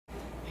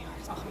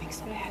me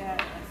so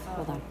bad.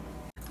 Hold on.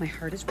 My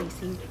heart is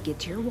racing. Get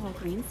to your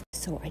Walgreens.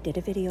 So I did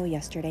a video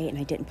yesterday and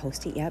I didn't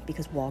post it yet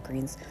because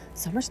Walgreens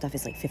summer stuff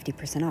is like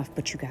 50% off.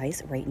 But you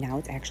guys, right now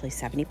it's actually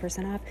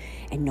 70% off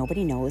and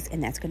nobody knows.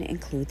 And that's going to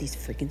include these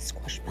freaking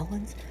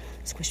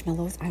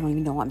Squishmallows. I don't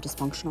even know. I'm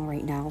dysfunctional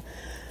right now.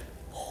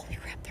 Holy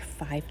crap, they're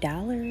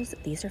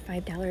 $5. These are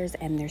 $5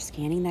 and they're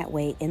scanning that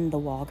way in the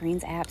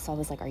Walgreens app. So I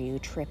was like, are you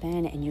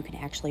tripping? And you can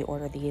actually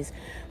order these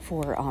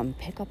for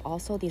pickup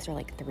also. These are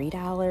like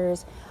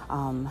 $3.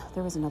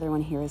 There was another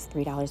one here is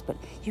 $3, but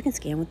you can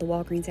scan with the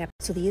Walgreens app.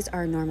 So these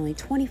are normally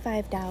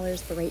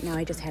 $25, but right now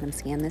I just had them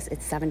scan this.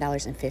 It's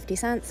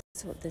 $7.50.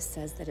 So this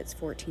says that it's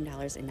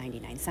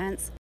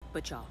 $14.99.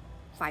 But y'all,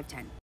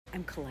 $5.10.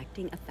 I'm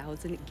collecting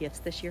 1,000 gifts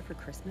this year for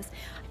Christmas.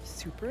 I'm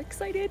super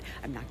excited.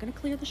 I'm not gonna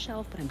clear the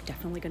shelf, but I'm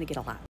definitely gonna get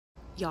a lot.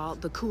 Y'all,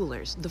 the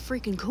coolers, the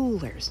freaking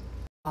coolers.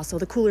 Also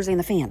the coolers and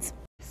the fans.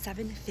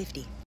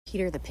 $7.50.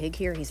 Peter the pig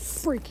here, he's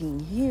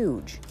freaking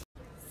huge.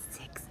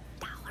 $6.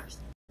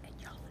 And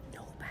y'all,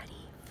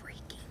 nobody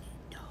freaking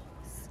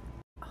knows.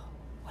 Oh,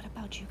 what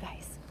about you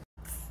guys?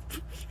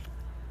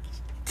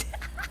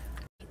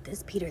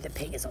 This Peter the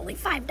pig is only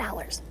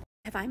 $5.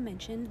 Have I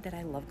mentioned that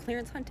I love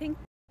clearance hunting?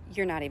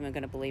 You're not even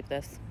going to believe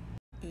this.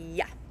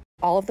 Yeah.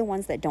 All of the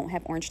ones that don't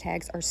have orange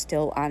tags are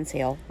still on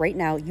sale. Right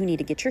now, you need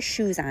to get your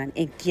shoes on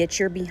and get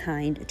your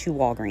behind to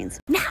Walgreens.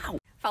 Now!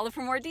 Follow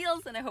for more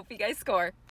deals, and I hope you guys score.